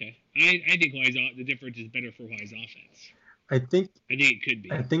 okay. I think the difference is better for Hawaii's offense. I think it could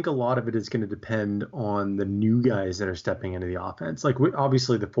be. I think a lot of it is going to depend on the new guys that are stepping into the offense. Like,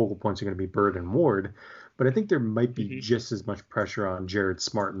 obviously, the focal points are going to be Bird and Ward, but I think there might be just as much pressure on Jared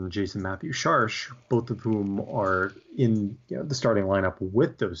Smart and Jason Matthew-Sharsh, both of whom are in the starting lineup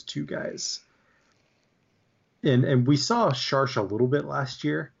with those two guys. And we saw Sharsh a little bit last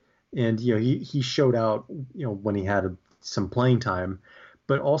year, and he showed out when he had some playing time,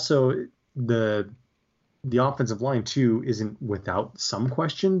 but also the offensive line, too, isn't without some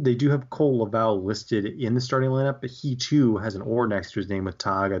question. They do have Cole Laval listed in the starting lineup, but he, too, has an or next to his name with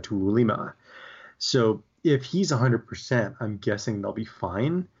Taga Tuulima. So if he's 100%, I'm guessing they'll be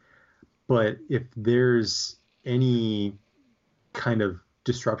fine. But if there's any kind of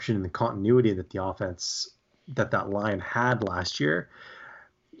disruption in the continuity that the offense, that line had last year,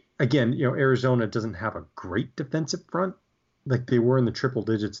 again, Arizona doesn't have a great defensive front. Like, they were in the triple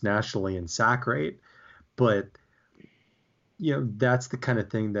digits nationally in sack rate. But, that's the kind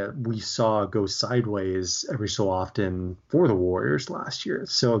of thing that we saw go sideways every so often for the Warriors last year.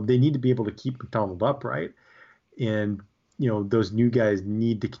 So they need to be able to keep McDonald upright. And, those new guys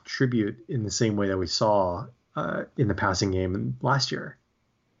need to contribute in the same way that we saw in the passing game last year.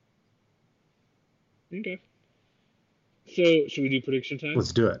 Okay. So should we do prediction time?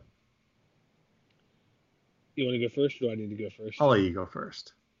 Let's do it. You want to go first, or do I need to go first? I'll let you go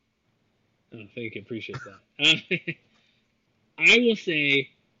first. Oh, thank you. Appreciate that. I will say,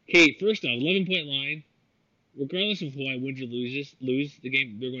 Kate, first off, 11-point line. Regardless of Hawaii wins or lose the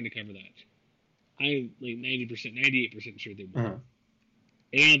game, they're going to cover that. I'm like 90%, 98% sure they will. Mm-hmm.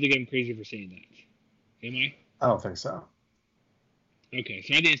 And I don't think I'm crazy for saying that. Am I? I don't think so. Okay,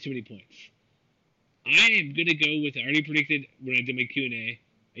 so I think it's too many points. I am going to go with, I already predicted when I did my Q&A.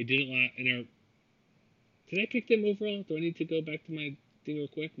 I did it did I pick them overall? Do I need to go back to my thing real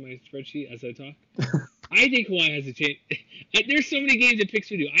quick, my spreadsheet as I talk? I think Hawaii has a chance. There's so many games that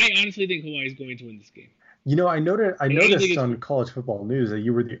picks we do. I honestly think Hawaii is going to win this game. I noticed on College Football News that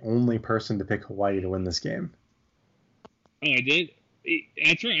you were the only person to pick Hawaii to win this game. Oh, I did?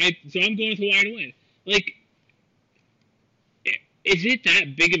 That's right. So I'm going with Hawaii to win. Like, is it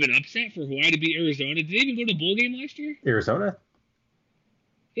that big of an upset for Hawaii to beat Arizona? Did they even go to the bowl game last year? Arizona?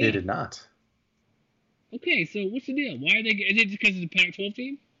 Yeah. They did not. Okay, so what's the deal? Why are they? Is it because it's a Pac-12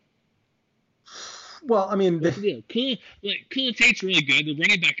 team? Well, I mean, what's the deal? Cool Tate's really good. The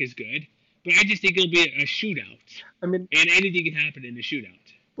running back is good, but I just think it'll be a shootout. I mean, and anything can happen in the shootout.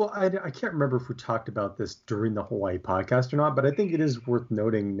 Well, I can't remember if we talked about this during the Hawaii podcast or not, but I think it is worth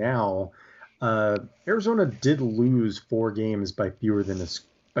noting now. Arizona did lose 4 games by fewer than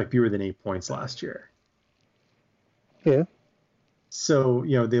 8 points last year. Yeah. So,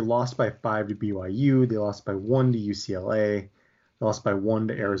 they lost by 5 to BYU. They lost by 1 to UCLA. They lost by 1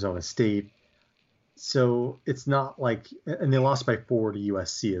 to Arizona State. So it's not like, and they lost by 4 to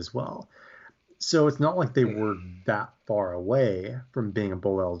USC as well. So it's not like they were that far away from being a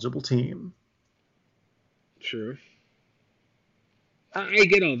bowl eligible team. True. I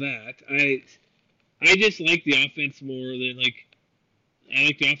get all that. I just like the offense more than I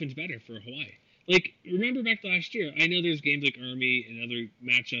like the offense better for Hawaii. Like, remember back last year? I know there's games like Army and other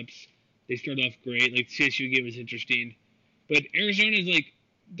matchups. They started off great. Like, the CSU game was interesting. But Arizona is like,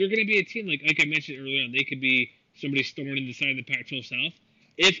 they're going to be a team, like I mentioned earlier on, they could be somebody storming in the side of the Pac-12 South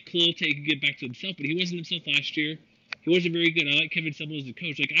if Clote could get back to himself. But he wasn't himself last year. He wasn't very good. I like Kevin Sumlin as a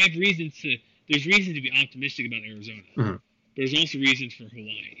coach. Like, there's reason to be optimistic about Arizona. Mm-hmm. But there's also reasons for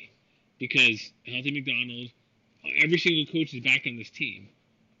Hawaii. Because Healthy McDonald, every single coach is back on this team.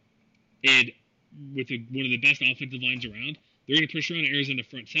 And with one of the best offensive lines around, they're going to push around Arizona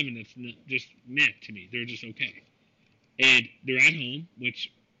front seven. That's just meh to me. They're just okay. And they're at home,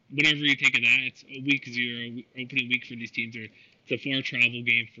 which, whatever you think of that, it's a week 0, opening week for these teams. It's a far travel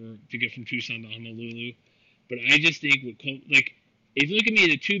game to get from Tucson to Honolulu. But I just think, if you look at me,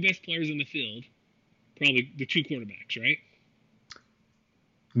 the two best players on the field, probably the two quarterbacks, right?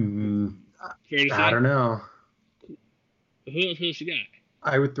 Fair to say? I don't know. Who else you got?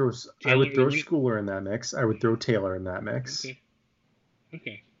 I would throw Schooler in that mix. I would throw Taylor in that mix.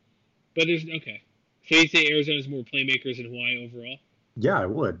 Okay. But there's okay. So you say Arizona's more playmakers than Hawaii overall? Yeah, I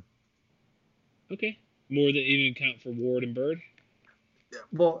would. Okay. More than even count for Ward and Bird?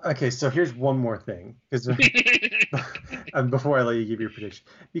 Well, okay, so here's one more thing. Before I let you give your prediction.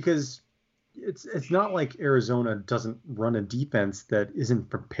 Because it's not like Arizona doesn't run a defense that isn't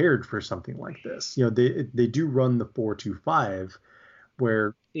prepared for something like this. You know, they do run the 4-2-5,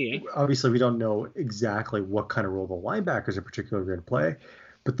 where obviously we don't know exactly what kind of role the linebackers in particular are going to play,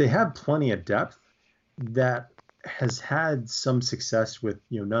 but they have plenty of depth that has had some success with,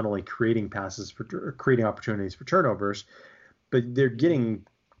 you know, not only creating opportunities for turnovers, but they're getting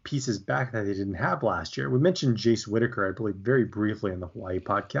pieces back that they didn't have last year. We mentioned Jace Whitaker, I believe, very briefly in the Hawaii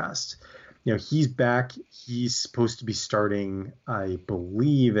podcast. You know, he's back. He's supposed to be starting, I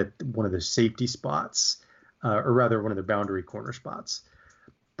believe, at one of the safety spots, or rather one of the boundary corner spots.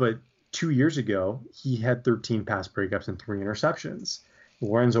 But 2 years ago, he had 13 pass breakups and 3 interceptions.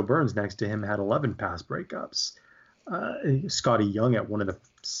 Lorenzo Burns next to him had 11 pass breakups. Scotty Young at one of the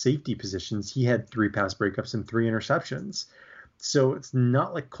safety positions, he had 3 pass breakups and 3 interceptions. So it's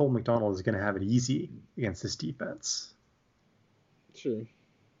not like Cole McDonald is going to have it easy against this defense. True.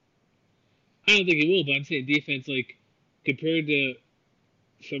 I don't think he will, but I'm saying defense, like, compared to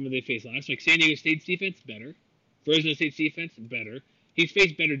some of they faced last, like San Diego State's defense, better. Fresno State's defense, better. He's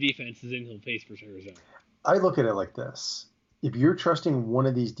faced better defenses than he'll face for Arizona. I look at it like this. If you're trusting one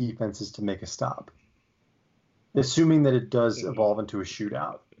of these defenses to make a stop, assuming that it does evolve into a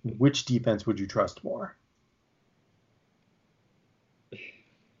shootout, which defense would you trust more?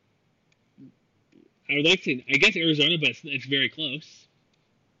 I would like to, I guess Arizona, but it's very close.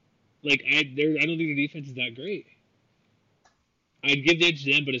 Like, I don't think the defense is that great. I'd give the edge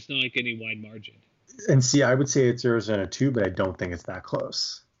to them, but it's not like any wide margin. And see, I would say it's Arizona too, but I don't think it's that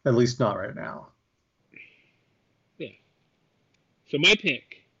close. At least not right now. Yeah. So my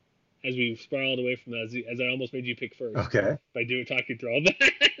pick, as we spiraled away from that, as I almost made you pick first. Okay. By talking through all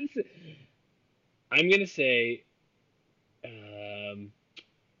that. I'm going to say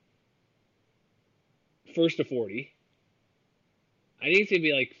first to 40. I think it's going to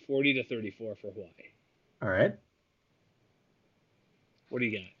be like 40-34 for Hawaii. All right. What do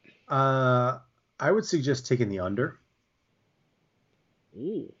you got? I would suggest taking the under.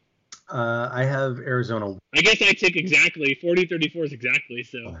 Ooh. I have Arizona. I guess I took exactly 40-34 is exactly,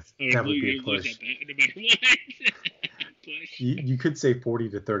 so that would be a push. No matter what. Push. You could say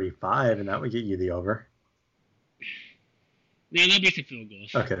 40-35, and that would get you the over. No, that'll be some field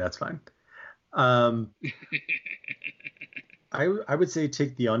goals. Okay, that's fine. I would say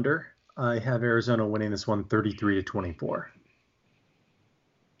take the under. I have Arizona winning this one 33-24.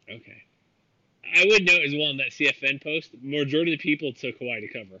 Okay. I would note as well in that CFN post, majority of the people took Hawaii to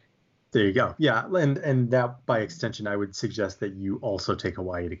cover. There you go. Yeah, and that by extension, I would suggest that you also take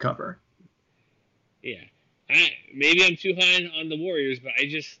Hawaii to cover. Yeah. Maybe I'm too high on the Warriors, but I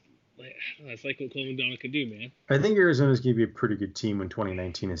just, it's like what Cole McDonald can do, man. I think Arizona's going to be a pretty good team when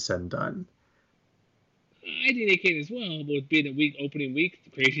 2019 is said and done. I think they can as well, but with being a opening week,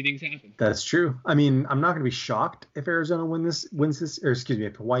 crazy things happen. That's true. I mean, I'm not going to be shocked if Arizona wins this, or excuse me,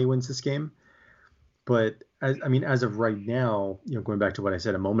 if Hawaii wins this game. But as of right now, you know, going back to what I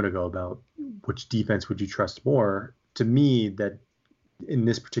said a moment ago about which defense would you trust more, to me, that in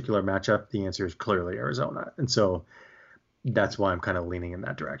this particular matchup, the answer is clearly Arizona, and so that's why I'm kind of leaning in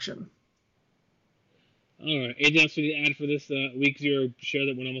that direction. All right. Anything else we need to add for this week 0 show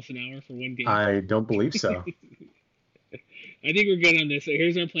that went almost an hour for one game? I don't believe so. I think we're good on this. So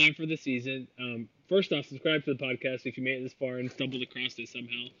here's our plan for the season. First off, subscribe to the podcast if you made it this far and stumbled across it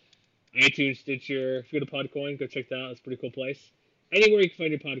somehow. iTunes, Stitcher. If you go to Podcoin, go check that out. It's a pretty cool place. Anywhere you can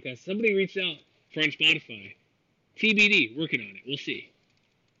find your podcast. Somebody reached out for on Spotify. TBD. Working on it. We'll see.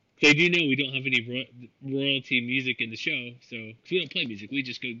 They do know we don't have any royalty music in the show, so cause we don't play music. We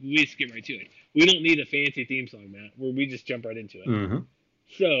just get right to it. We don't need a fancy theme song, Matt. Where we just jump right into it. Mm-hmm.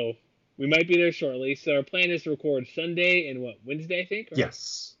 So we might be there shortly. So our plan is to record Sunday and Wednesday, I think. Right?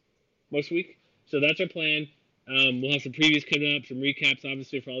 Yes. Most week. So that's our plan. We'll have some previews coming up, some recaps,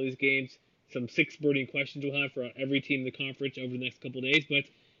 obviously, for all these games. Some 6 burning questions we'll have for every team in the conference over the next couple of days. But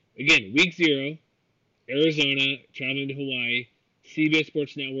again, week 0, Arizona traveling to Hawaii. CBS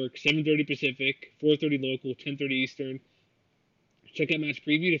Sports Network, 7:30 Pacific, 4:30 local, 10:30 Eastern. Check out Match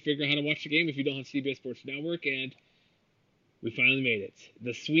Preview to figure out how to watch the game if you don't have CBS Sports Network. And we finally made it.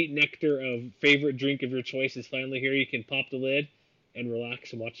 The sweet nectar of favorite drink of your choice is finally here. You can pop the lid and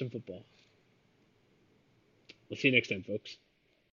relax and watch some football. We'll see you next time, folks.